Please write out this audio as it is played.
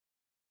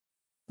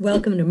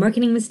Welcome to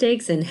Marketing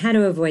Mistakes and How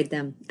to Avoid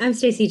Them. I'm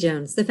Stacey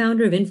Jones, the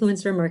founder of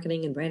influencer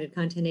marketing and branded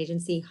content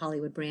agency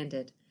Hollywood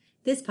Branded.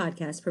 This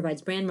podcast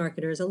provides brand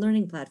marketers a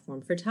learning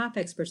platform for top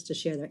experts to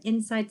share their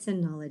insights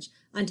and knowledge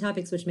on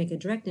topics which make a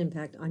direct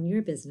impact on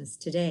your business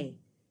today.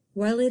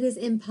 While it is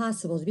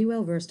impossible to be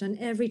well-versed on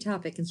every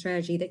topic and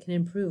strategy that can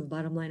improve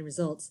bottom-line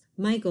results,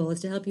 my goal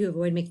is to help you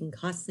avoid making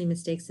costly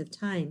mistakes of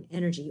time,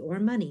 energy, or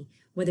money,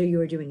 whether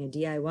you are doing a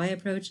DIY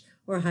approach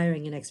or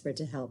hiring an expert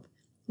to help.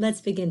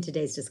 Let's begin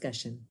today's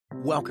discussion.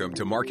 Welcome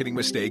to Marketing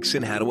Mistakes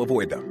and How to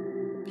Avoid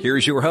Them.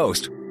 Here's your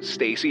host,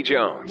 Stacey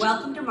Jones.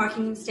 Welcome to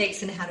Marketing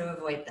Mistakes and How to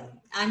Avoid Them.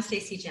 I'm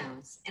Stacey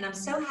Jones, and I'm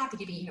so happy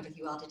to be here with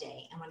you all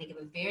today. I want to give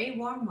a very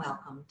warm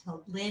welcome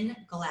to Lynn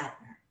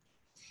Gladner.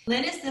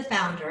 Lynn is the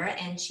founder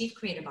and chief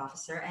creative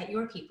officer at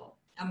Your People,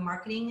 a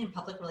marketing and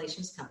public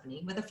relations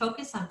company with a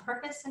focus on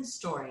purpose and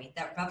story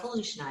that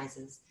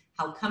revolutionizes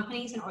how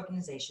companies and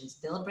organizations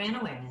build brand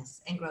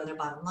awareness and grow their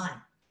bottom line.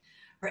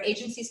 Her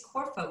agency's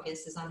core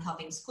focus is on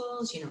helping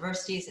schools,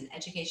 universities, and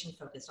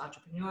education-focused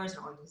entrepreneurs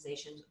and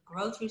organizations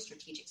grow through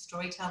strategic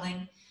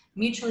storytelling,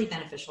 mutually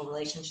beneficial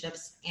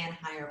relationships, and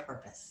higher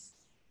purpose.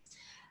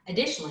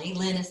 Additionally,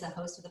 Lynn is the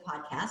host of the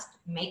podcast,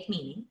 Make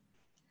Meaning,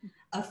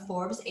 a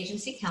Forbes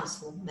Agency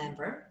Council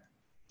member,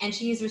 and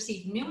she has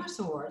received numerous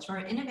awards for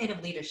her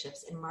innovative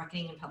leaderships in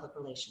marketing and public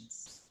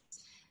relations.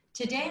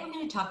 Today, we're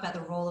going to talk about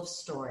the role of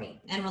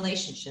story and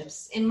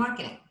relationships in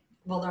marketing.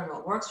 We'll learn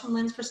what works from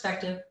Lynn's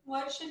perspective,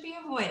 what should be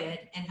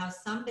avoided, and how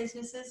some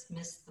businesses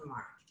miss the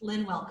mark.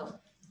 Lynn, welcome.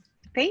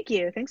 Thank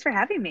you. Thanks for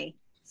having me.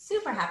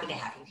 Super happy to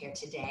have you here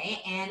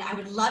today. And I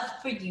would love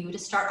for you to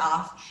start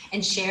off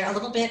and share a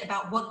little bit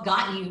about what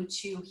got you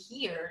to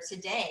here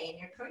today in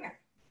your career.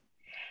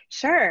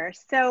 Sure.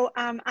 So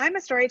I'm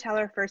a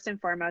storyteller first and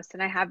foremost,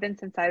 and I have been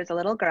since I was a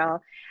little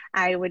girl.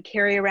 I would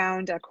carry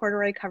around a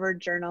corduroy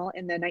covered journal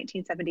in the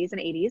 1970s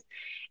and 80s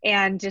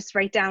and just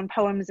write down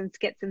poems and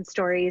skits and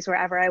stories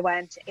wherever I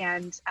went.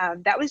 And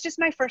that was just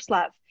my first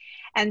love.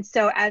 And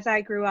so as I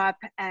grew up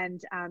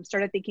and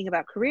started thinking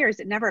about careers,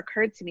 it never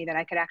occurred to me that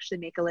I could actually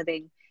make a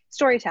living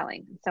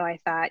storytelling. So I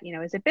thought,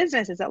 is it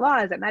business? Is it law?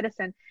 Is it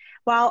medicine?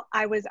 Well,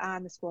 I was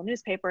on the school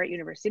newspaper at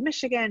University of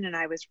Michigan, and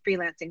I was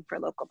freelancing for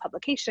local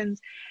publications.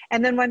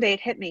 And then one day it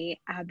hit me,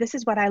 this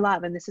is what I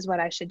love and this is what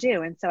I should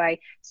do. And so I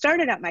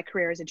started out my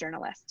career as a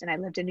journalist, and I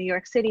lived in New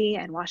York City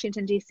and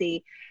Washington,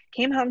 D.C.,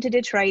 came home to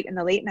Detroit in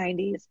the late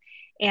 90s.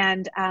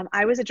 And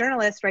I was a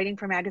journalist writing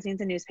for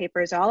magazines and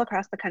newspapers all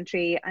across the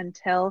country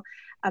until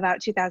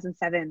about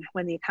 2007,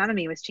 when the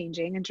economy was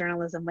changing and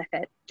journalism with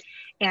it.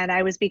 And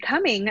I was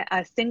becoming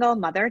a single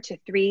mother to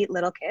 3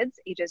 little kids,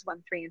 ages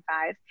 1, 3, and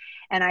 5.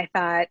 And I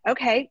thought,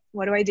 okay,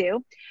 what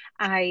do?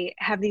 I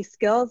have these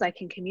skills, I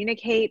can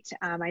communicate,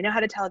 I know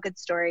how to tell a good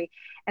story.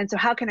 And so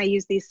how can I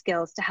use these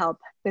skills to help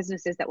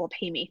businesses that will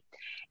pay me?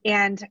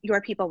 And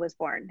Your People was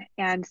born.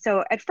 And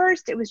so at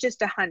first it was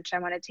just a hunch. I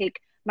want to take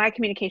my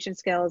communication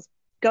skills,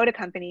 go to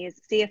companies,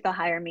 see if they'll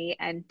hire me,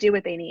 and do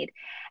what they need.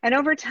 And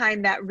over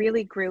time, that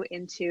really grew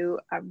into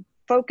a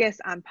focus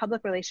on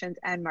public relations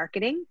and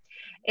marketing.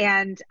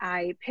 And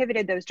I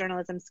pivoted those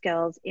journalism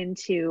skills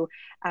into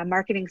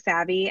marketing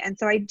savvy. And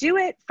so I do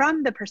it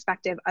from the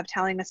perspective of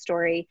telling a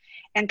story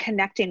and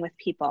connecting with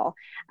people.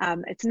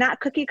 It's not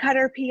cookie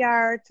cutter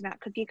PR, it's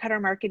not cookie cutter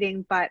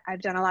marketing, but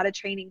I've done a lot of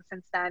training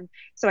since then.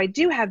 So I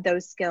do have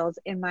those skills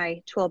in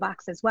my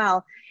toolbox as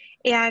well.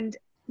 And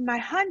my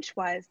hunch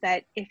was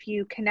that if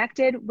you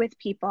connected with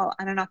people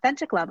on an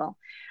authentic level,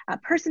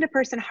 person to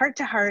person, heart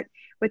to heart,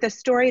 with a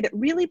story that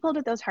really pulled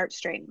at those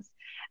heartstrings,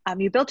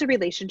 you built a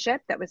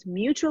relationship that was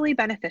mutually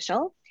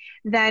beneficial,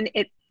 then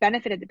it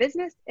benefited the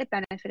business, it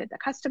benefited the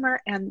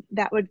customer, and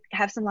that would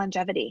have some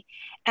longevity.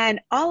 And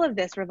all of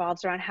this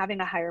revolves around having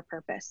a higher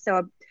purpose.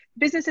 So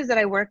businesses that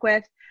I work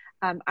with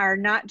are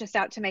not just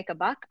out to make a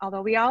buck,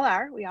 although we all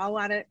are. We all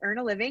want to earn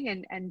a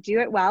living and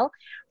do it well.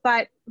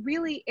 But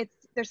really,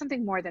 there's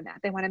something more than that.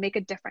 They want to make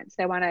a difference.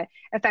 They want to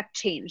affect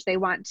change. They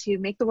want to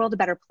make the world a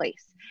better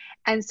place.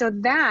 And so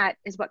that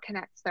is what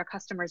connects their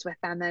customers with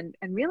them and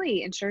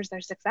really ensures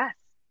their success.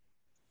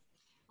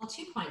 Well,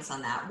 2 points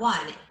on that.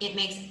 One, it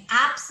makes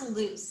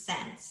absolute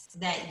sense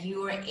that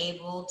you are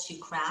able to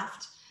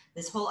craft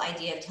this whole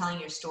idea of telling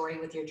your story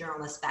with your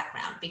journalist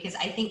background, because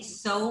I think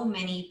so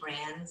many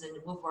brands, and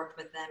we've worked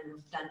with them,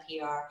 we've done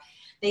PR,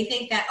 they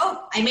think that,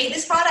 oh, I made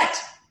this product.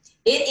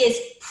 It is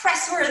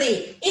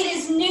press-worthy. It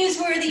is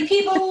newsworthy.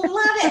 People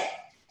love it.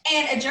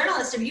 And a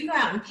journalist, if you go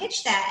out and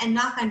pitch that and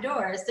knock on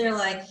doors, they're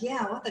like,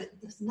 yeah,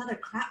 there's another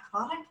crap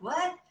product?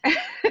 What?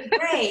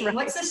 Great. Right.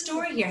 What's the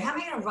story here? How am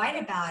I going to write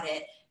about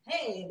it?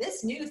 Hey,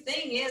 this new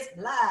thing is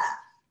blah.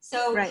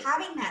 So Right.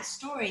 Having that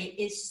story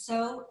is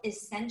so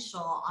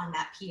essential on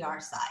that PR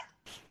side.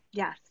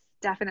 Yes,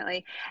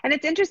 definitely. And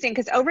it's interesting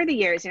because over the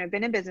years, I've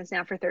been in business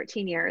now for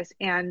 13 years,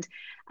 and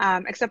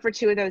except for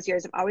 2 of those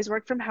years, I've always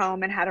worked from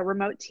home and had a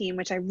remote team,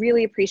 which I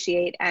really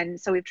appreciate.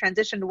 And so we've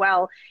transitioned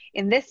well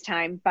in this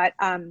time, but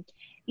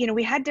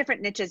we had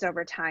different niches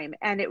over time,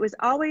 and it was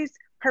always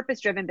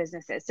purpose-driven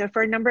businesses. So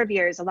for a number of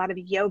years, a lot of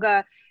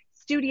yoga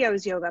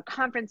studios, yoga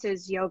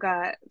conferences,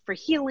 yoga for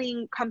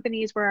healing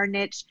companies were our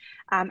niche.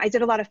 I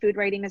did a lot of food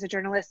writing as a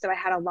journalist, so I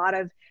had a lot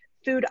of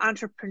food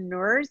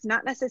entrepreneurs,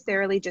 not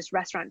necessarily just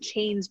restaurant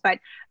chains, but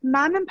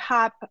mom and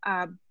pop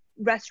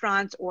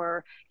restaurants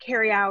or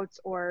carryouts,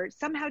 or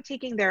somehow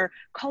taking their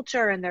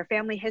culture and their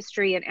family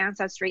history and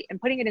ancestry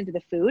and putting it into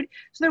the food.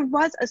 So there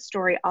was a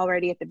story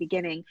already at the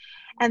beginning.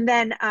 And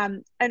then,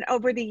 and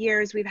over the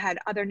years, we've had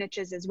other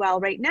niches as well.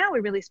 Right now,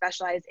 we really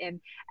specialize in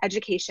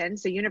education.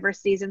 So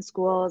universities and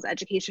schools,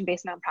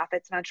 education-based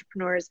nonprofits and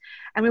entrepreneurs.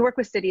 And we work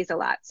with cities a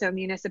lot. So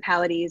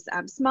municipalities,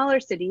 smaller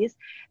cities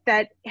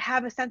that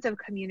have a sense of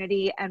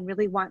community and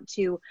really want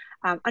to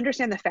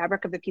understand the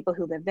fabric of the people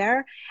who live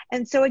there.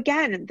 And so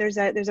again, there's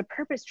a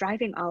purpose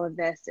driving all of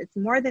this. It's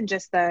more than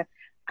just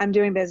I'm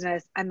doing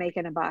business, I'm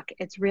making a buck.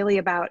 It's really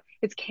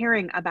it's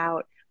caring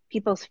about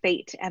people's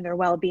fate and their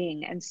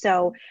well-being. And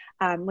so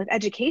with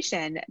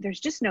education, there's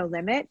just no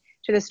limit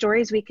to the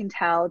stories we can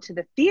tell, to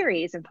the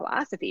theories and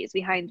philosophies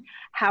behind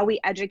how we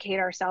educate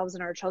ourselves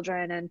and our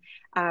children.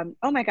 And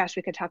oh my gosh,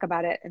 we could talk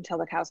about it until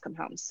the cows come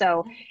home.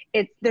 So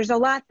there's a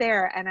lot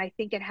there. And I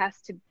think it has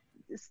to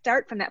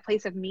start from that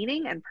place of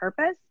meaning and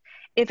purpose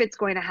if it's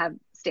going to have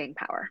staying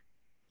power.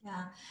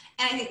 Yeah.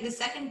 And I think the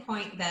second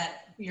point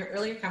that your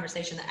earlier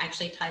conversation that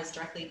actually ties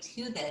directly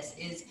to this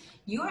is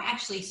you are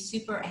actually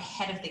super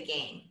ahead of the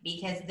game,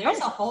 because there's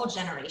a whole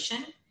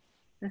generation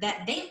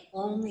that they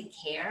only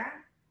care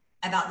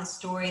about the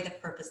story, the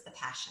purpose, the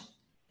passion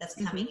that's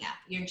coming up.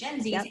 Your Gen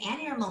Zs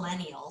and your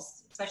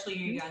millennials, especially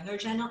your younger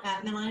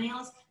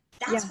millennials,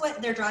 that's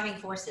what their driving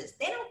force is.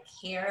 They don't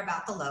care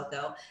about the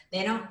logo.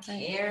 They don't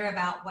care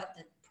about what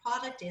the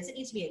product is. It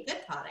needs to be a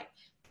good product.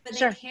 But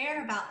they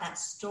care about that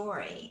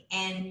story,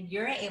 and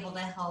you're able to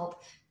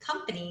help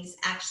companies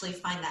actually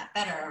find that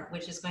better,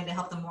 which is going to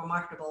help them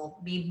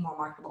be more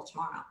marketable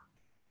tomorrow.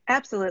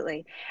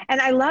 Absolutely.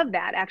 And I love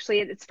that. Actually,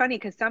 it's funny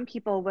because some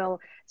people will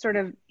sort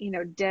of,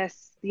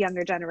 diss the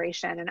younger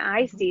generation, and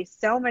I see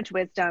so much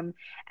wisdom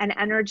and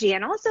energy,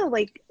 and also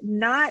like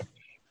not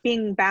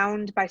being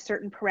bound by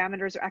certain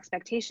parameters or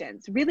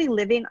expectations, really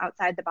living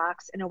outside the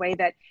box in a way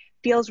that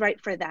feels right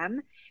for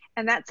them.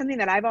 And that's something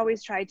that I've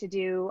always tried to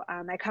do.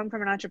 I come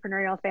from an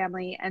entrepreneurial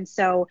family. And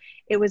so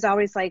it was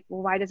always like,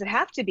 well, why does it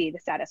have to be the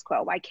status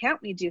quo? Why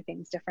can't we do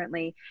things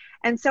differently?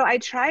 And so I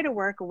try to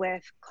work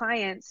with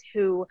clients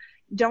who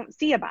don't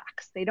see a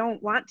box. They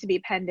don't want to be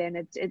penned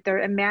in. They're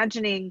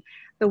imagining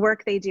the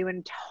work they do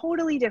in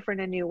totally different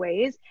and new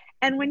ways.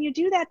 And when you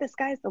do that, the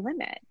sky's the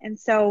limit. And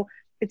so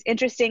it's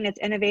interesting, it's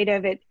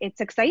innovative,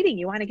 it's exciting.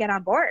 You want to get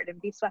on board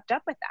and be swept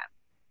up with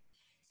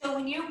them. So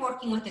when you're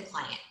working with a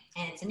client,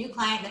 and it's a new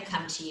client that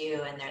come to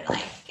you and they're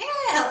like,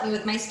 help me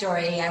with my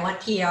story. I want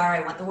PR.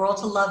 I want the world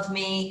to love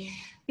me.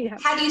 Yeah.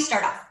 How do you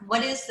start off?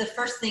 What is the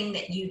first thing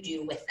that you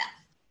do with them?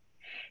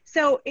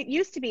 So it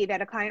used to be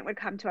that a client would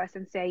come to us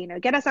and say,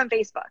 get us on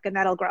Facebook and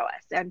that'll grow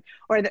us.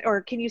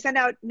 Or can you send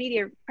out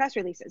media press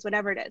releases,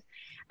 whatever it is.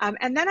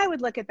 And then I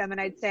would look at them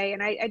and I'd say,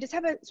 and I just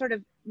have a sort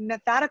of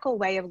methodical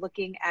way of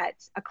looking at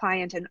a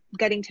client and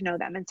getting to know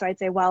them. And so I'd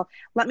say, well,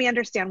 let me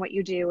understand what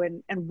you do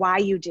and why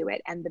you do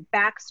it and the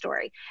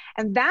backstory.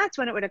 And that's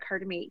when it would occur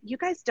to me, you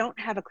guys don't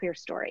have a clear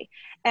story.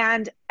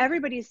 And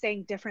everybody's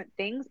saying different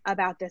things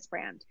about this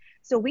brand.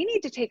 So we need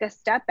to take a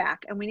step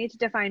back and we need to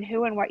define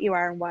who and what you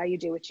are and why you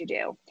do what you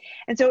do.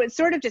 And so it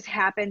sort of just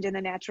happened in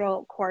the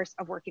natural course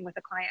of working with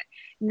a client.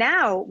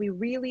 Now we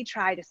really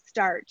try to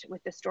start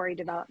with the story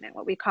development,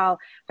 what we call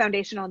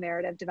foundational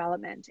narrative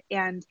development.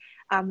 And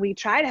we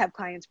try to have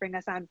clients bring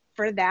us on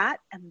for that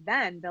and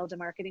then build a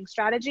marketing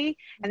strategy.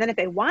 And then if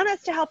they want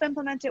us to help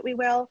implement it, we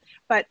will.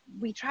 But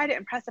we try to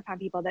impress upon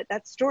people that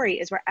that story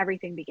is where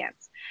everything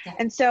begins. Yeah.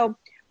 And so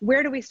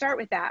where do we start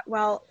with that?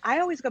 Well, I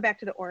always go back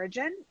to the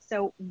origin.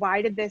 So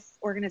why did this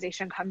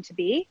organization come to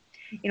be?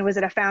 Was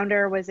it a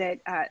founder? Was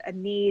it a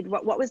need?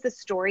 What was the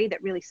story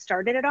that really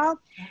started it all?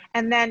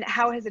 And then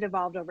how has it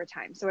evolved over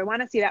time? So I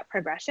want to see that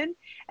progression.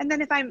 And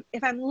then if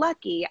I'm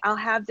lucky, I'll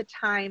have the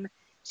time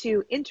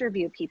to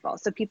interview people.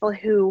 So people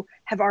who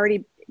have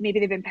already, maybe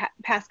they've been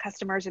past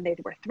customers and they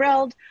were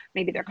thrilled.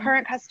 Maybe they're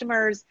current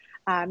customers.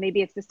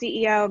 Maybe it's the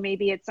CEO.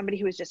 Maybe it's somebody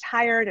who was just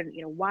hired and,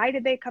 why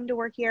did they come to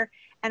work here?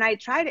 And I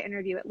try to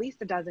interview at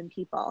least a dozen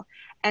people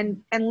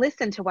and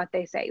listen to what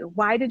they say.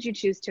 Why did you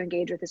choose to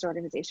engage with this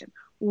organization?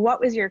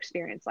 What was your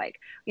experience like?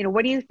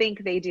 What do you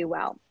think they do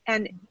well?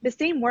 And the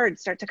same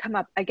words start to come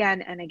up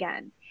again and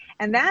again.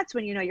 And that's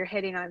when you're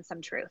hitting on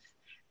some truth.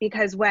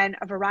 Because when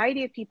a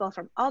variety of people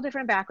from all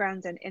different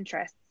backgrounds and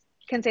interests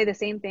can say the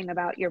same thing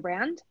about your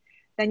brand,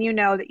 then you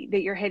know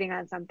that you're hitting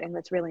on something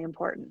that's really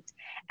important.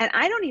 And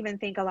I don't even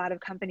think a lot of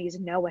companies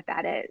know what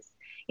that is.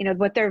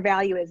 What their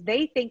value is.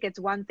 They think it's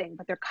one thing,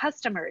 but their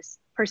customers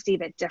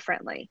perceive it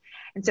differently.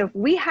 And so if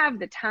we have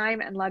the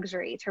time and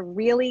luxury to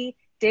really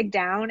dig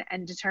down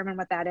and determine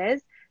what that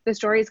is, the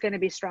story is going to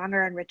be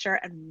stronger and richer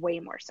and way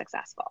more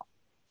successful.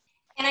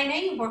 And I know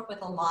you work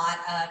with a lot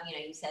of,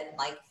 you said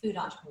like food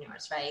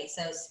entrepreneurs, right?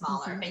 So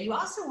smaller, but you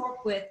also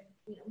work with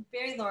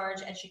very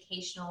large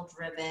educational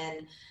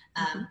driven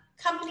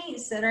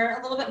companies that are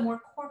a little bit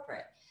more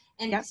corporate.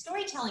 And Yep.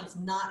 storytelling is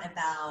not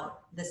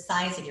about the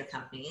size of your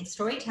company.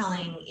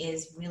 Storytelling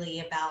is really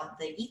about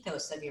the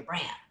ethos of your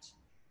brand.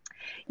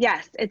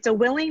 Yes, it's a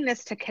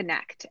willingness to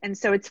connect. And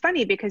so it's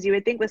funny because you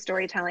would think with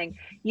storytelling,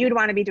 you'd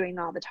want to be doing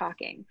all the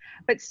talking,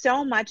 but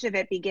so much of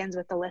it begins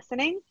with the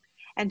listening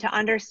and to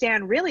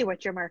understand really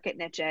what your market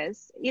niche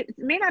is. It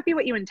may not be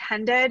what you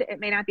intended. It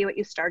may not be what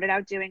you started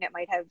out doing. It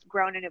might have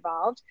grown and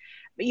evolved,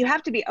 but you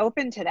have to be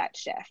open to that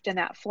shift and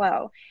that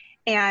flow.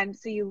 And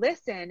so you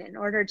listen in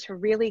order to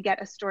really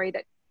get a story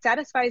that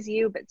satisfies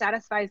you, but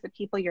satisfies the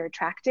people you're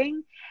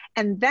attracting.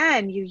 And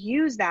then you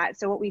use that.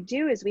 So what we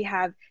do is we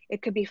have,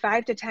 it could be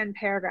 5 to 10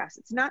 paragraphs.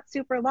 It's not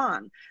super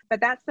long, but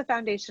that's the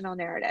foundational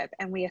narrative.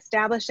 And we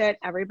establish it,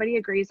 everybody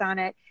agrees on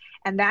it.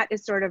 And that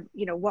is sort of,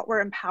 what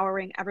we're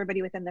empowering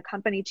everybody within the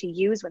company to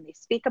use when they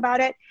speak about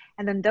it.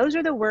 And then those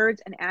are the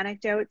words and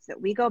anecdotes that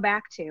we go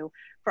back to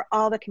for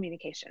all the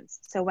communications.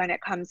 So when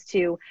it comes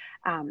to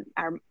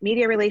our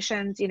media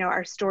relations,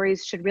 our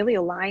stories should really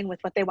align with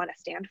what they want to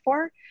stand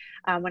for.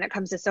 When it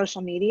comes to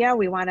social media,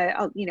 we want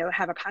to,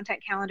 have a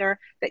content calendar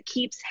that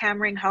keeps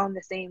hammering home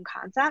the same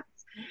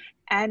concepts.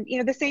 And,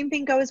 the same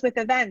thing goes with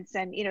events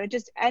and,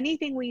 just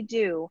anything we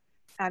do,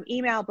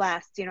 email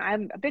blasts.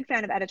 I'm a big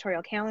fan of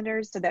editorial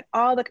calendars so that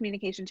all the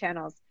communication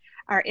channels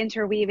are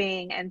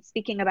interweaving and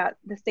speaking about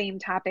the same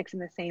topics in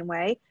the same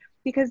way,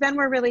 because then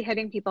we're really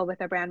hitting people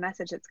with a brand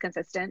message that's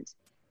consistent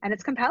and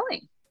it's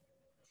compelling.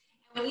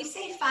 When you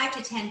say 5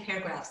 to 10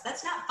 paragraphs,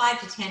 that's not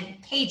 5 to 10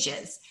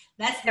 pages.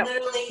 That's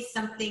literally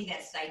something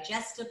that's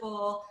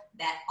digestible,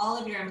 that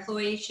all of your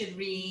employees should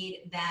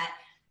read, that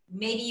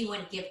maybe you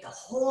wouldn't give the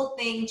whole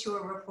thing to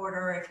a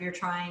reporter if you're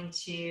trying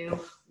to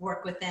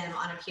work with them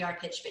on a PR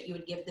pitch, but you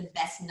would give the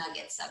best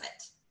nuggets of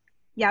it.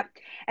 Yep.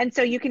 And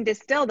so you can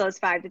distill those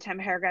 5 to 10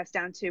 paragraphs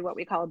down to what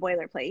we call a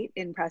boilerplate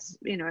in press,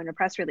 in a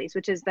press release,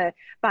 which is the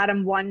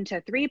bottom 1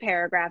 to 3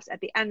 paragraphs at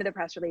the end of the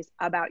press release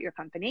about your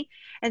company.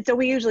 And so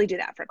we usually do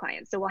that for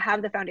clients. So we'll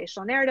have the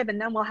foundational narrative and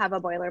then we'll have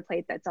a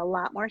boilerplate that's a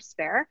lot more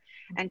spare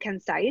and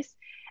concise.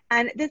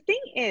 And the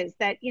thing is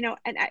that,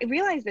 and I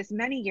realized this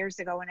many years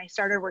ago when I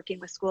started working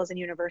with schools and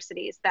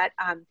universities, that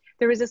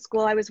there was a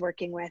school I was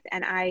working with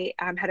and I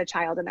had a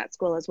child in that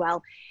school as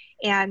well.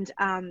 And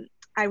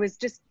I was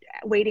just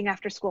waiting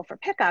after school for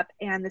pickup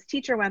and this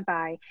teacher went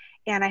by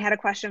and I had a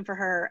question for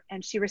her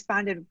and she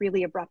responded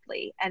really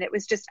abruptly. And it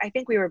was just, I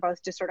think we were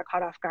both just sort of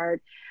caught off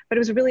guard, but it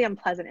was a really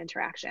unpleasant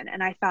interaction.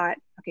 And I thought,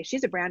 okay,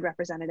 she's a brand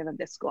representative of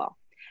this school.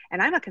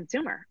 And I'm a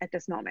consumer at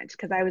this moment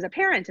because I was a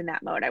parent in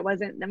that mode. I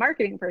wasn't the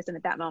marketing person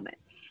at that moment.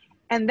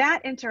 And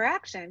that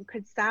interaction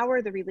could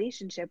sour the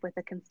relationship with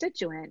a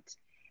constituent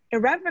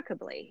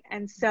irrevocably.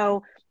 And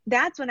so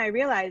that's when I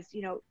realized,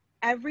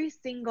 every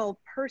single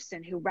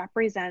person who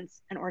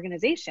represents an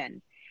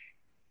organization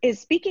is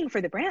speaking for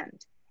the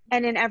brand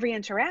and in every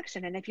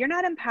interaction. And if you're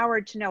not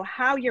empowered to know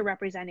how you're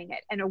representing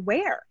it and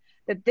aware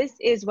that this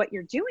is what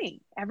you're doing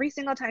every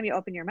single time you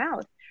open your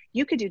mouth,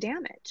 you could do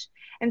damage.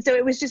 And so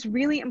it was just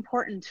really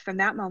important from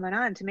that moment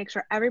on to make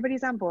sure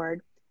everybody's on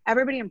board,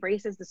 everybody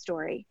embraces the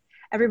story,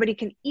 everybody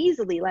can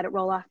easily let it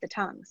roll off the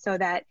tongue so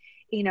that,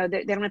 they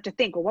don't have to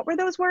think, well, what were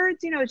those words?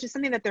 It's just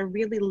something that they're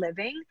really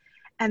living.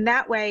 And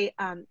that way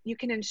you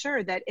can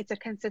ensure that it's a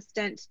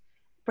consistent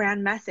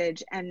brand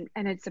message and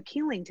it's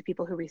appealing to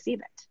people who receive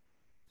it.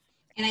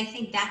 And I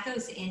think that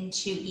goes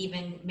into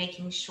even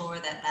making sure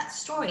that that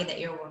story that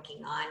you're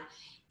working on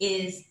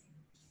is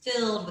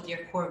filled with your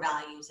core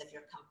values of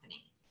your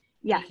company.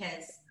 Yeah.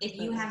 Because if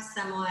you have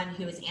someone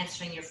who is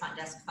answering your front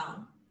desk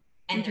phone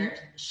and they're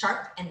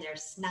sharp and they're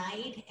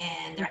snide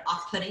and they're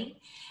off-putting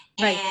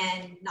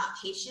and not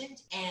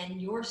patient,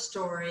 and your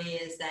story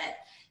is that,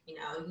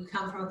 you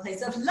come from a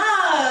place of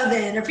love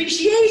and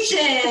appreciation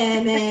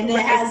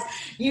and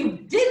you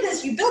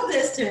built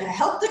this to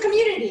help the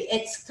community.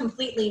 It's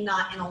completely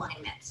not in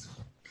alignment.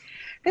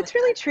 That's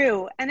really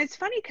true. And it's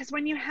funny because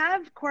when you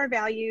have core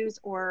values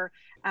or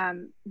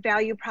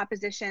value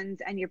propositions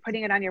and you're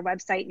putting it on your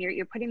website and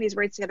you're putting these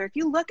words together, if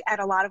you look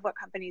at a lot of what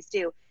companies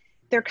do,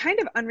 they're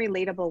kind of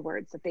unrelatable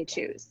words that they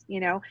choose,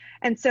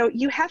 And so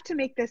you have to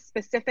make this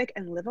specific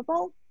and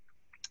livable.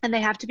 And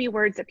they have to be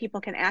words that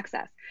people can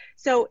access.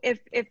 So if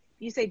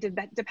you say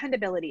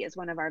dependability is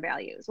one of our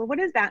values, well, what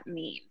does that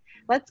mean?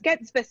 Let's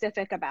get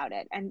specific about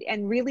it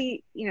and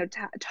really,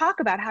 talk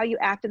about how you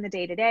act in the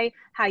day-to-day,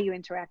 how you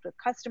interact with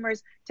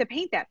customers to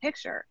paint that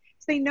picture.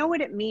 So they know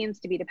what it means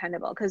to be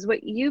dependable, because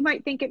what you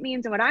might think it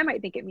means and what I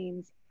might think it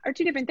means are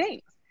two different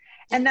things.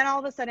 And then all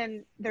of a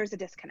sudden there's a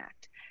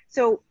disconnect.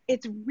 So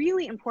it's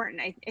really important.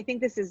 I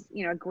think this is,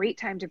 a great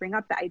time to bring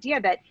up the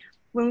idea that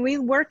when we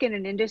work in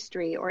an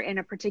industry or in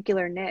a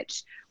particular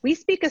niche, we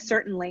speak a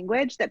certain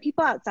language that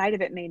people outside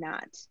of it may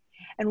not.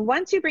 And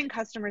once you bring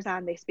customers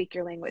on, they speak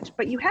your language,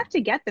 but you have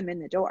to get them in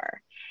the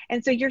door.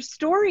 And so your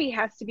story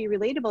has to be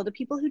relatable to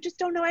people who just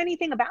don't know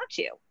anything about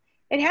you.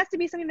 It has to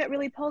be something that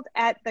really pulls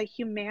at the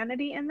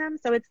humanity in them.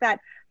 So it's that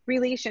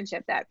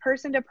relationship, that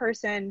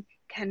person-to-person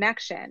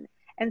connection.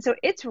 And so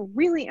it's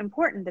really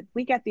important that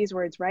we get these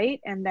words right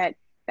and that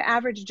the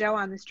average Joe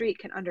on the street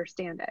can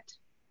understand it.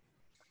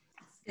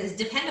 Because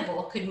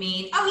dependable could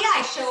mean, oh yeah,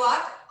 I show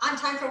up on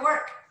time for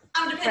work.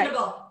 I'm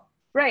dependable.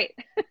 Right.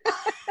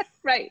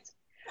 Right.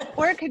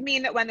 Or it could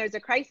mean that when there's a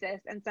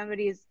crisis and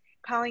somebody's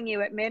calling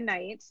you at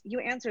midnight, you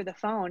answer the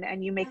phone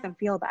and you make them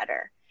feel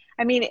better.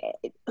 I mean,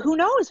 who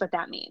knows what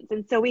that means?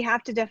 And so we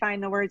have to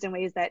define the words in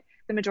ways that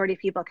the majority of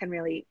people can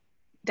really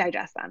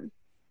digest them.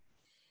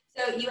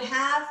 So you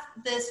have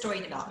the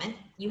story development,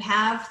 you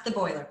have the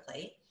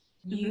boilerplate,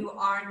 you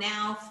are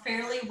now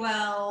fairly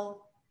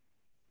well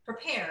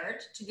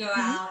prepared to go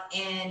out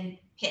and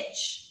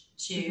pitch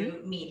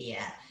to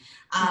media.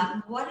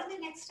 What are the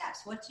next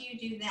steps? What do you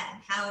do then?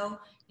 How,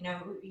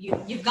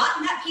 you've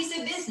gotten that piece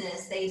of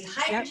business, they've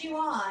hired you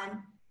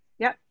on.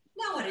 Yep.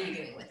 Now what are you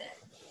doing with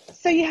it?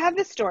 So you have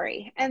the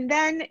story, and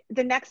then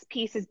the next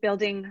piece is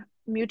building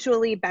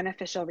mutually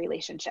beneficial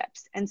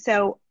relationships. And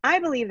so I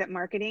believe that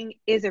marketing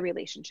is a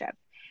relationship.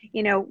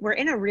 We're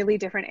in a really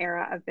different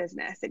era of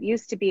business. It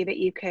used to be that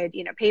you could,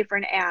 pay for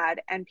an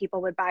ad and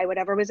people would buy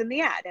whatever was in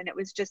the ad, and it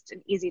was just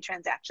an easy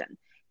transaction.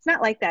 It's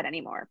not like that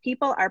anymore.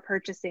 People are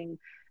purchasing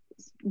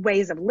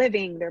ways of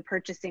living, they're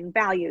purchasing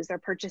values, they're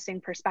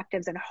purchasing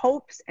perspectives and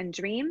hopes and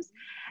dreams.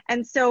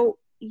 And so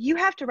you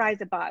have to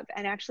rise above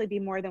and actually be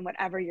more than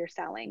whatever you're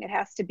selling. It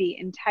has to be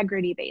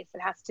integrity based.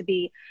 It has to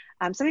be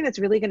something that's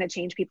really going to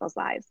change people's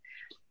lives.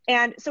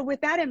 And so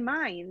with that in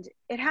mind,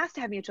 it has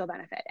to have mutual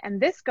benefit. And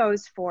this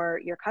goes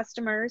for your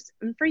customers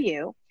and for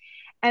you,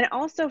 and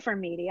also for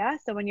media.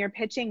 So when you're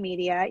pitching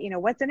media,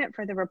 what's in it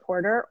for the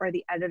reporter or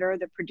the editor, or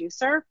the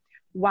producer?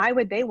 Why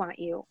would they want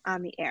you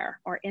on the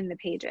air or in the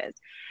pages?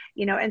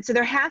 And so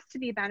there has to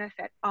be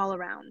benefit all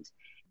around.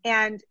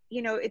 And,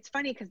 it's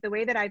funny because the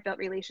way that I've built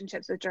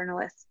relationships with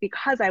journalists,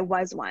 because I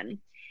was one,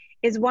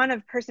 is one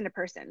of person to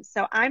person.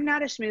 So I'm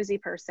not a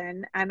schmoozy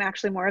person. I'm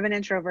actually more of an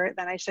introvert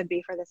than I should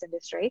be for this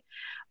industry.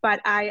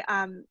 But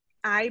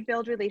I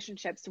build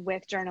relationships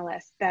with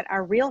journalists that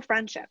are real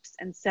friendships.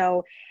 And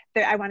so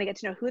I want to get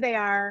to know who they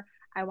are.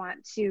 I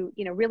want to,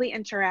 really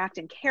interact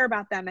and care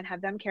about them and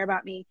have them care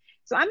about me.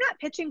 So I'm not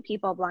pitching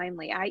people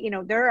blindly.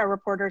 There are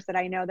reporters that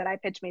I know that I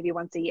pitch maybe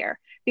once a year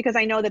because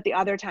I know that the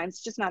other times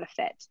it's just not a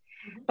fit.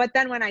 But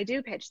then when I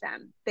do pitch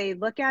them, they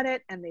look at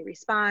it and they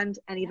respond.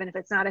 And even if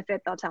it's not a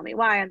fit, they'll tell me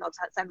why and they'll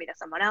send me to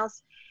someone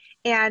else.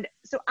 And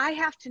so I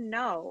have to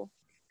know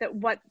that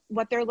what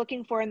they're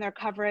looking for in their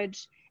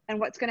coverage and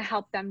what's going to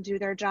help them do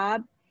their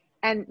job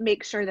and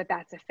make sure that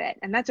that's a fit.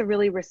 And that's a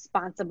really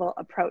responsible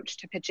approach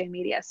to pitching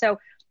media. So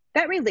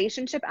that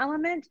relationship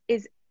element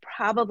is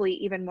probably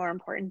even more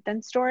important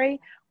than story.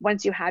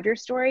 Once you have your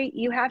story,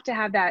 you have to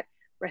have that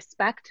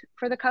respect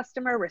for the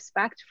customer,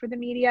 respect for the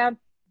media.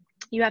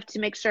 You have to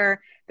make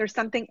sure there's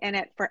something in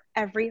it for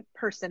every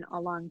person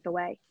along the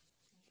way.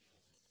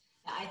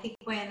 I think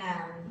when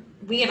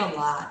we get a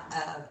lot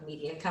of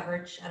media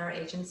coverage at our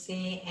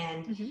agency,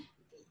 and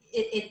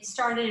it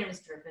started, it was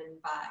driven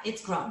by,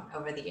 it's grown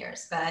over the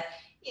years, but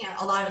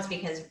a lot of it's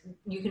because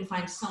you can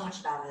find so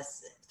much about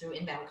us through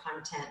inbound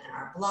content and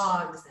our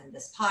blogs and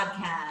this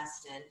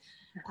podcast, and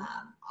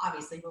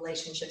obviously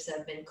relationships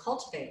have been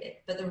cultivated.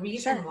 But the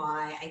reason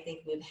why I think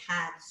we've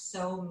had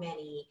so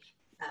many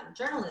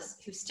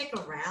journalists who stick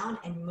around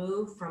and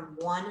move from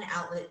one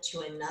outlet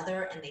to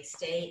another and they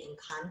stay in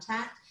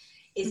contact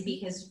is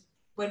because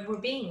when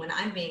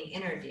I'm being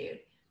interviewed,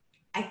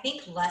 I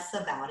think less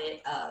about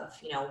it of,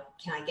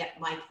 can I get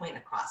my point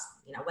across,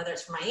 whether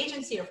it's for my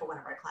agency or for one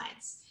of our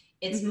clients.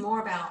 It's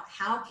more about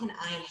how can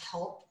I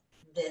help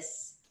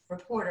this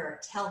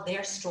reporter tell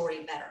their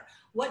story better?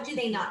 What do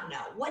they not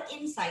know? What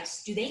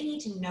insights do they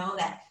need to know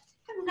that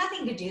have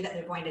nothing to do that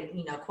they're going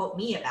to, quote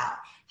me about?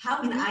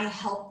 How can I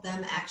help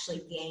them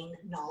actually gain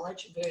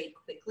knowledge very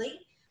quickly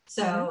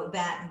so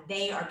that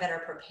they are better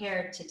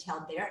prepared to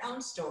tell their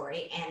own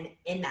story, and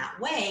in that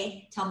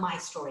way, tell my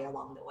story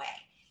along the way?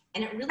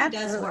 And it really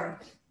does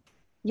work.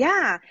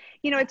 Yeah.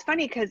 It's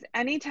funny because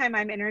anytime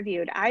I'm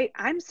interviewed,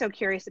 I'm so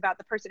curious about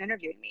the person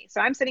interviewing me. So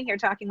I'm sitting here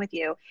talking with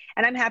you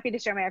and I'm happy to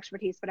share my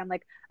expertise, but I'm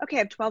like, okay, I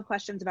have 12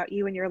 questions about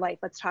you and your life.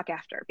 Let's talk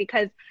after,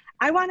 because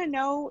I want to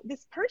know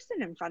this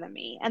person in front of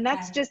me. And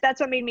that's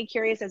what made me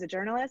curious as a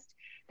journalist.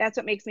 That's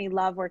what makes me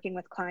love working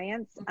with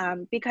clients,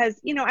 because,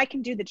 I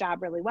can do the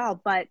job really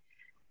well, but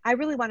I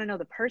really want to know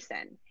the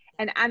person.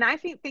 And I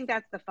think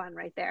that's the fun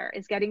right there,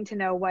 is getting to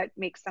know what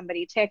makes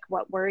somebody tick,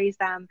 what worries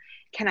them.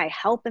 Can I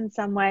help in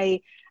some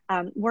way?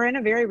 We're in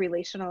a very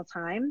relational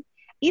time.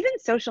 Even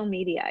social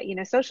media,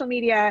 social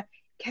media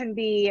can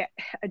be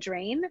a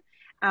drain.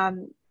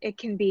 It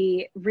can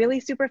be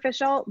really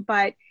superficial,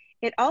 but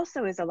it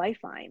also is a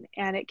lifeline.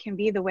 And it can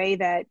be the way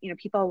that,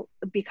 people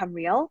become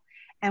real.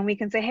 And we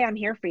can say, hey, I'm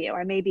here for you.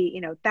 I may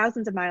be,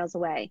 thousands of miles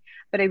away,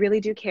 but I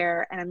really do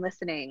care and I'm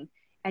listening,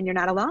 and you're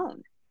not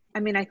alone. I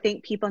mean, I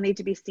think people need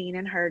to be seen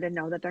and heard and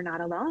know that they're not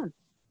alone.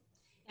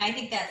 I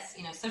think that's,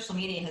 social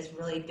media has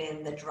really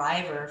been the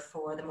driver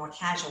for the more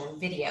casual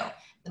video,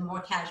 the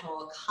more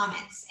casual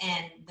comments,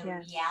 and the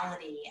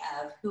reality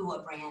of who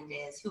a brand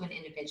is, who an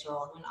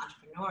individual, who an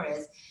entrepreneur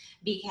is,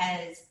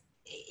 because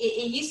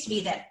it used to be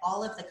that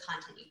all of the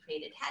content you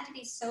created had to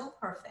be so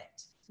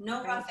perfect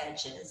No rough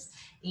edges,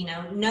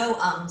 no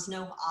ums,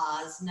 no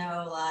ahs,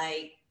 no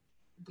like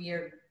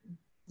weird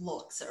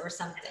looks or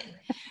something.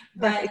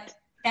 But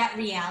that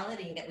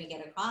reality that we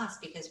get across,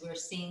 because we're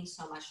seeing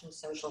so much in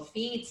social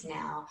feeds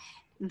now,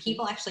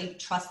 people actually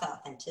trust the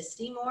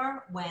authenticity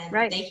more when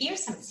they hear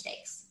some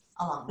mistakes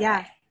along the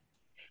way.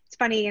 It's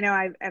funny,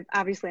 I've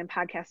obviously I'm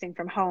podcasting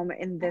from home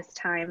in this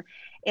time.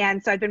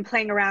 And so I've been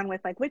playing around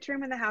with like which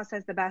room in the house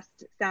has the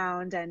best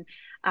sound. And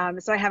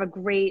so I have a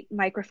great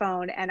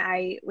microphone, and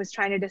I was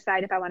trying to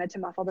decide if I wanted to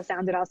muffle the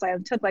sound at all. So I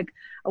took like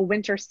a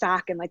winter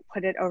sock and like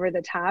put it over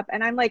the top.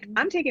 And I'm like,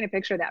 I'm taking a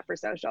picture of that for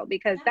social,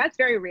 because that's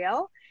very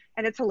real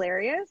and it's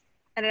hilarious.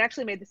 And it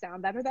actually made the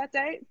sound better that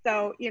day.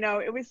 So,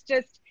 it was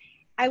just,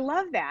 I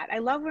love that. I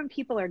love when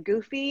people are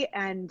goofy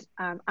and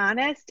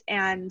honest,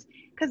 and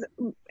because,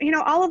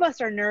 all of us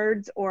are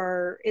nerds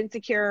or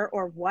insecure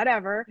or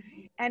whatever.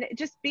 And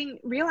just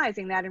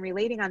realizing that and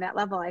relating on that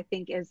level, I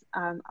think is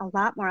a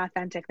lot more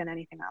authentic than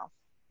anything else.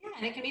 Yeah.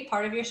 And it can be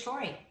part of your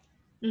story.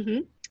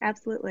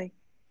 Absolutely.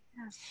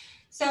 Yeah.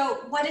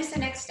 So what is the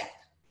next step?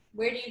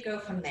 Where do you go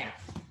from there?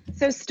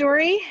 So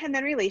story and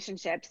then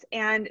relationships.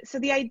 And so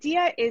the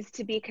idea is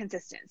to be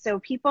consistent. So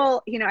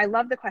people, I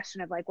love the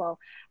question of like, well,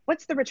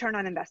 what's the return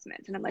on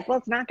investment? And I'm like, well,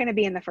 it's not going to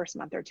be in the first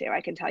month or two.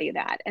 I can tell you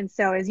that. And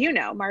so as you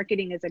know,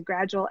 marketing is a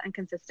gradual and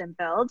consistent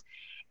build.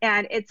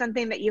 And it's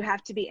something that you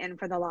have to be in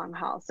for the long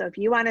haul. So if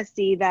you want to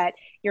see that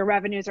your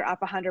revenues are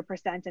up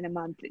 100% in a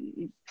month,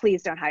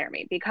 please don't hire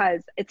me,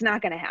 because it's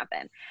not going to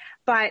happen.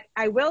 But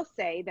I will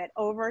say that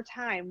over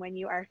time, when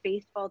you are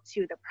faithful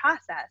to the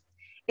process,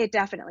 it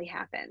definitely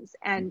happens.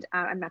 And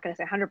I'm not going to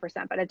say 100%,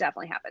 but it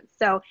definitely happens.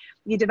 So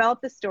you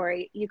develop the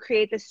story, you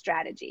create the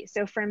strategy.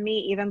 So for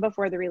me, even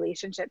before the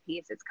relationship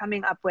piece, it's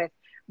coming up with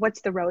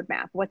what's the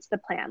roadmap? What's the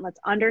plan? Let's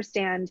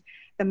understand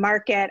the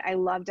market. I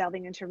love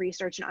delving into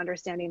research and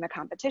understanding the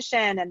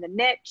competition and the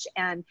niche.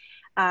 And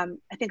I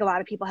think a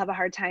lot of people have a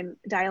hard time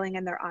dialing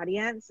in their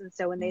audience. And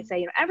so when they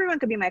say, everyone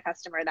could be my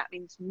customer, that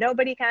means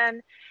nobody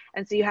can.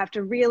 And so you have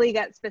to really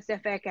get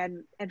specific,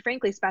 and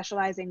frankly,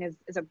 specializing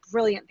is a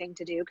brilliant thing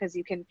to do, because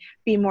you can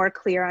be more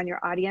clear on your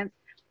audience.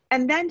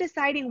 And then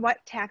deciding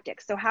what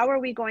tactics. So how are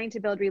we going to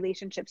build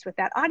relationships with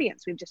that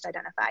audience we've just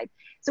identified?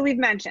 So we've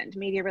mentioned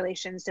media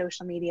relations,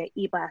 social media,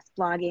 e-blast,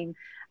 blogging,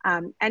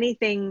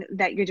 anything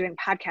that you're doing,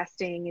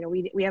 podcasting.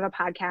 We have a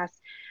podcast,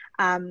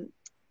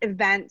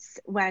 events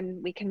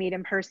when we can meet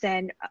in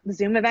person,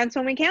 Zoom events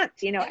when we can't,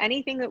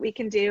 anything that we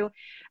can do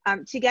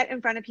to get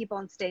in front of people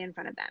and stay in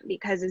front of them.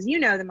 Because as you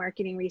know, the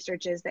marketing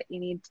research is that you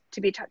need to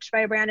be touched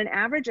by a brand an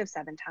average of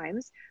 7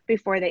 times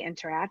before they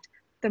interact.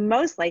 The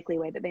most likely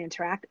way that they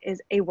interact is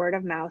a word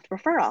of mouth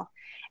referral.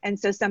 And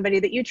so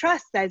somebody that you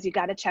trust says, you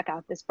got to check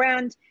out this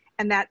brand,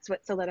 and that's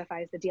what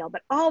solidifies the deal.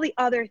 But all the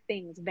other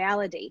things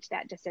validate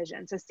that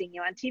decision. So seeing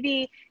you on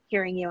TV,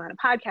 hearing you on a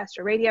podcast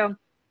or radio,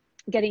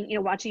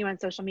 watching you on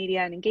social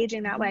media and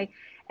engaging that way,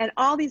 and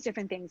all these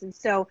different things. And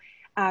so,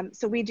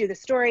 so we do the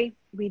story,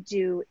 we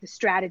do the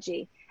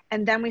strategy,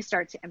 and then we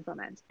start to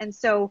implement. And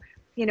so,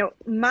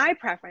 my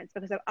preference,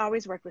 because I've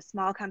always worked with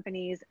small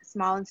companies,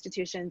 small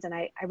institutions, and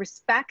I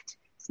respect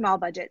small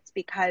budgets,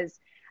 because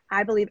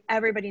I believe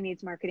everybody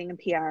needs marketing and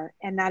PR,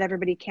 and not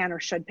everybody can or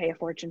should pay a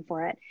fortune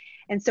for it.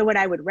 And so what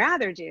I would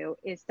rather do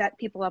is set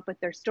people up with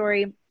their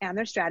story and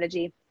their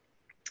strategy,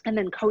 and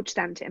then coach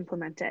them to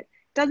implement it.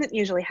 Doesn't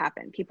usually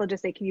happen. People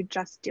just say, can you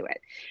just do it?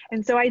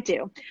 And so I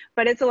do,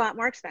 but it's a lot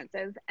more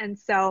expensive. And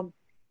so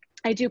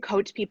I do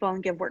coach people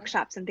and give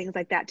workshops and things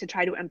like that to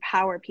try to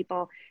empower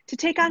people to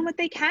take on what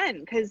they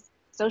can, because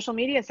social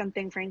media is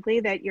something,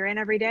 frankly, that you're in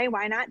every day.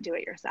 Why not do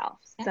it yourself?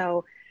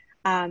 So,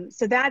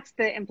 so that's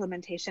the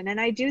implementation.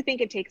 And I do think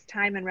it takes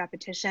time and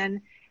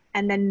repetition,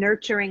 and then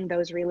nurturing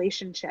those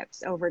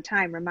relationships over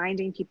time,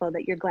 reminding people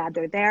that you're glad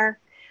they're there,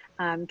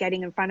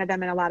 getting in front of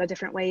them in a lot of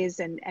different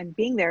ways, and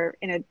being there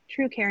in a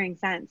true caring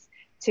sense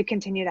to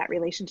continue that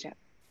relationship.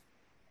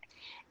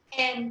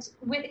 And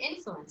with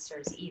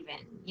influencers even,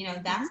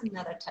 that's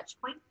another touch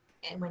point.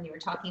 And when you were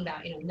talking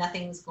about,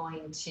 nothing's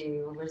going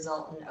to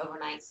result in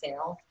overnight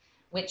sales,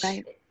 which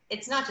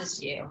it's not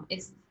just you,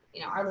 it's,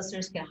 our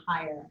listeners can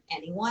hire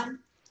anyone.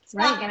 It's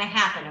not going to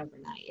happen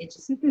overnight. It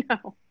just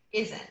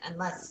isn't,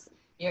 unless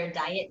you're a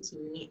diet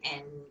tea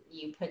and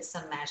you put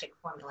some magic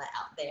formula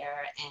out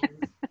there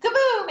and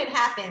kaboom, it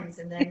happens.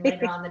 And then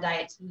later on the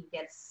diet tea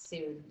gets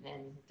sued,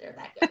 and there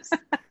that goes.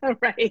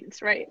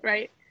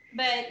 Right.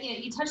 But,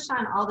 you touched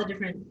on all the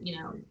different,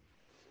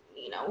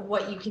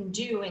 what you can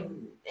do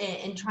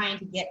in trying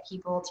to get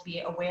people to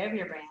be aware of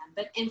your brand,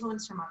 but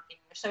influencer marketing,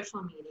 your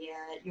social media,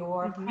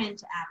 your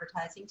print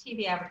advertising,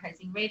 TV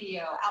advertising,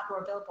 radio,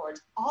 outdoor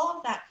billboards, all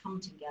of that come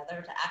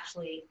together to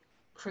actually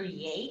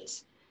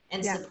create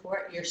and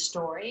support your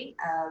story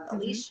of at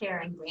least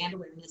sharing brand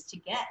awareness to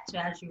get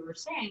to, as you were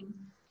saying,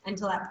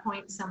 until that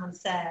point someone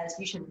says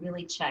you should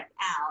really check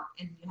out,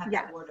 and you have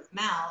that word of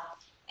mouth,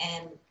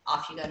 and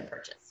off you go to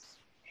purchase.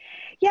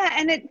 Yeah,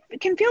 and it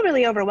can feel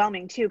really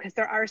overwhelming too, because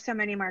there are so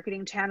many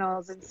marketing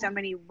channels and so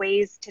many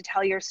ways to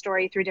tell your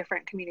story through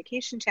different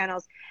communication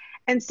channels.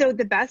 And so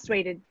the best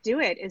way to do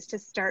it is to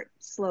start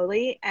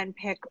slowly and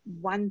pick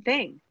one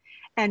thing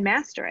and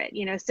master it.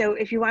 So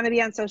if you want to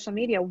be on social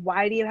media,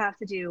 why do you have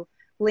to do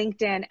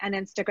LinkedIn and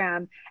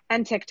Instagram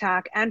and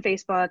TikTok and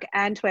Facebook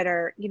and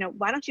Twitter?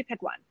 Why don't you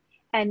pick one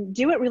and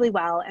do it really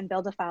well and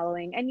build a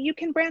following? And you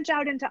can branch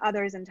out into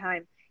others in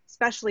time,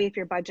 especially if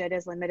your budget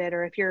is limited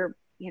or if your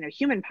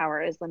human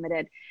power is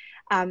limited.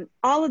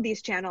 All of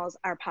these channels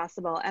are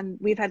possible. And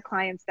we've had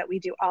clients that we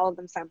do all of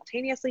them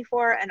simultaneously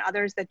for, and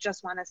others that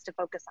just want us to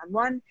focus on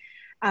one.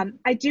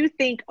 I do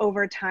think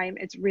over time,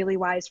 it's really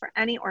wise for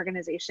any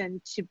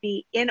organization to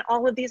be in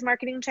all of these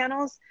marketing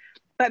channels,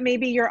 but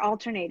maybe you're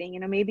alternating.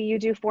 Maybe you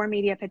do 4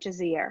 media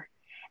pitches a year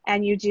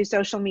and you do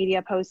social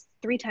media posts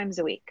 3 times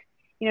a week.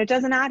 It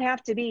does not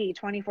have to be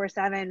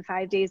 24/7,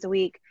 5 days a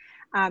week.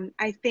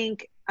 I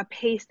think a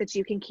pace that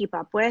you can keep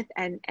up with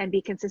and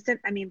be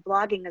consistent. I mean,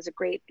 blogging is a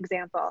great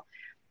example.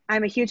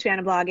 I'm a huge fan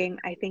of blogging.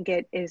 I think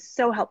it is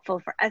so helpful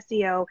for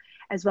SEO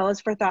as well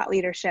as for thought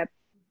leadership.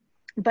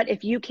 But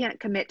if you can't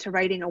commit to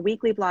writing a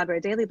weekly blog or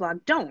a daily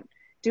blog, don't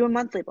do a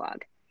monthly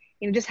blog.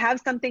 Just have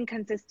something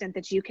consistent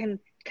that you can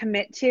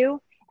commit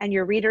to and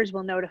your readers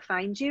will know to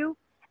find you,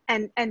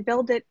 and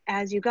build it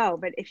as you go.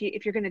 But if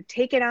you're going to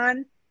take it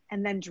on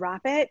and then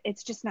drop it,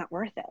 it's just not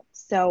worth it.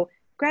 So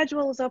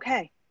gradual is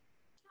okay.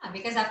 Yeah,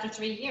 because after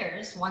 3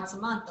 years, once a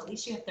month, at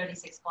least you have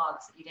 36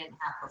 blogs that you didn't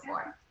have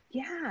before.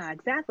 Yeah,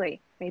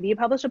 exactly. Maybe you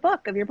publish a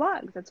book of your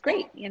blogs. That's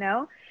great,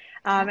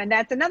 and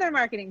that's another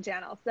marketing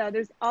channel. So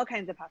there's all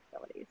kinds of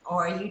possibilities.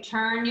 Or you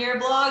turn your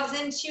blogs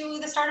into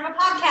the start of a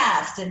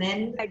podcast, and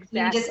then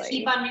you just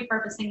keep on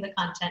repurposing the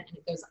content, and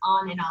it goes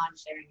on and on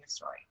sharing your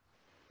story.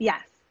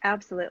 Yes,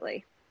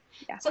 absolutely.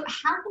 Yeah. So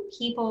how can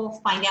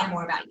people find out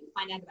more about you?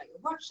 Find out about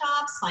your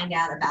workshops, find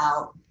out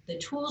about the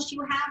tools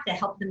you have to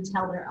help them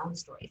tell their own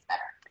stories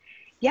better?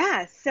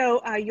 Yeah, so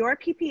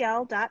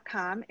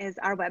yourppl.com is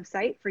our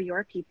website for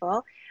Your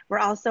People. We're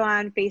also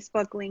on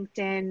Facebook,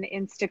 LinkedIn,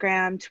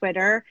 Instagram,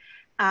 Twitter.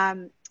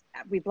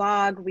 We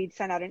blog, we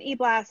send out an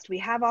e-blast, we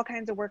have all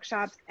kinds of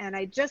workshops, and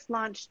I just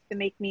launched the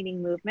Make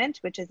Meaning Movement,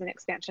 which is an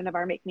expansion of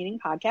our Make Meaning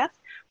podcast,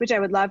 which I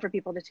would love for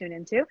people to tune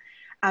into,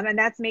 and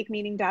that's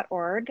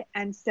makemeaning.org.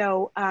 And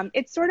so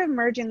it's sort of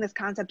merging this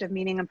concept of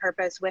meaning and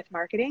purpose with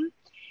marketing.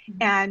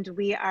 And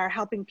we are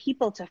helping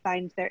people to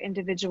find their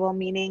individual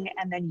meaning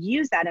and then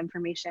use that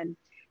information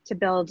to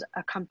build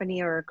a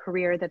company or a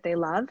career that they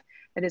love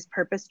that is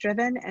purpose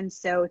driven. And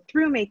so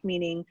through Make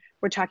Meaning,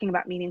 we're talking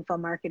about meaningful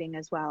marketing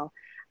as well,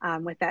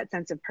 with that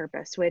sense of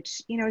purpose,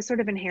 which, is sort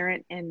of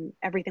inherent in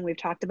everything we've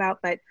talked about,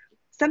 but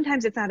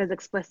sometimes it's not as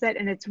explicit.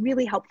 And it's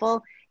really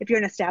helpful if you're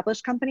an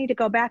established company to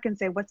go back and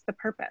say, what's the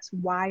purpose?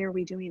 Why are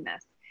we doing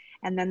this?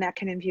 And then that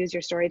can infuse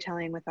your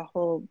storytelling with a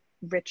whole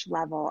rich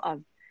level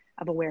of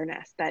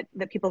awareness that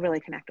people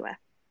really connect with.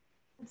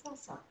 That's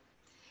awesome.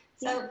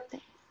 So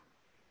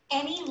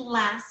any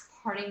last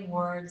parting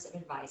words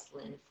of advice,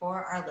 Lynn,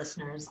 for our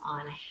listeners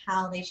on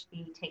how they should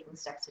be taking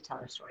steps to tell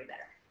their story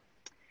better?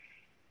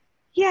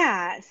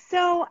 Yeah,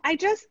 so I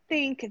just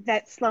think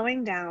that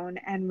slowing down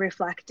and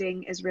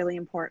reflecting is really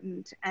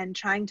important, and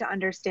trying to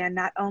understand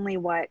not only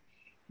what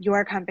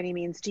your company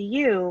means to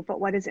you,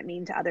 but what does it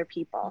mean to other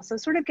people? So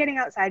sort of getting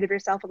outside of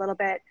yourself a little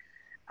bit.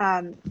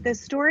 The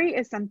story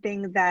is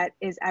something that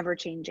is ever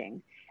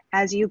changing.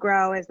 As you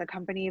grow, as the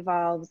company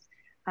evolves,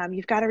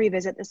 you've got to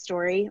revisit the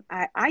story.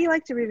 I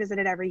like to revisit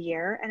it every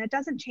year, and it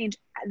doesn't change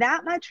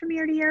that much from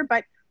year to year,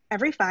 but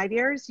every 5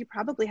 years, you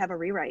probably have a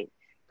rewrite,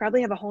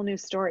 probably have a whole new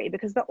story,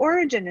 because the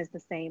origin is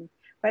the same,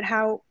 but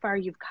how far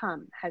you've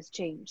come has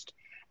changed.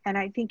 And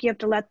I think you have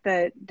to let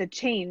the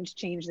change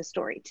the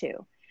story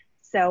too.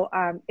 So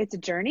it's a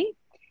journey,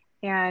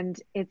 and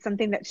it's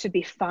something that should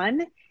be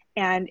fun.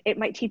 And it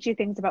might teach you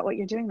things about what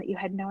you're doing that you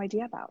had no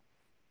idea about.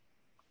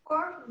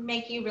 Or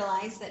make you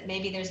realize that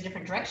maybe there's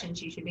different directions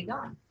you should be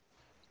going.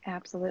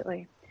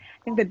 Absolutely.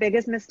 I think the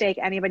biggest mistake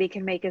anybody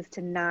can make is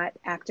to not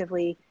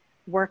actively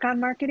work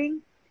on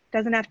marketing. It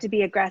doesn't have to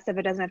be aggressive.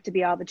 It doesn't have to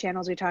be all the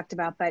channels we talked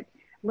about, but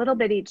a little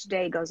bit each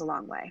day goes a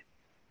long way.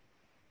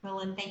 Well,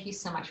 Lynn, thank you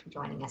so much for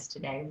joining us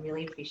today. I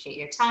really appreciate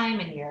your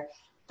time and your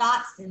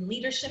thoughts and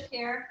leadership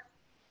here.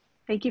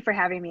 Thank you for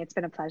having me. It's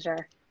been a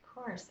pleasure. Of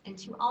course. And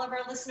to all of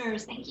our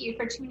listeners, thank you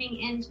for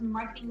tuning in to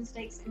Marketing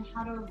Mistakes and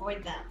How to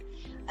Avoid Them.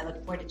 I look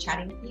forward to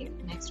chatting with you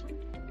next week.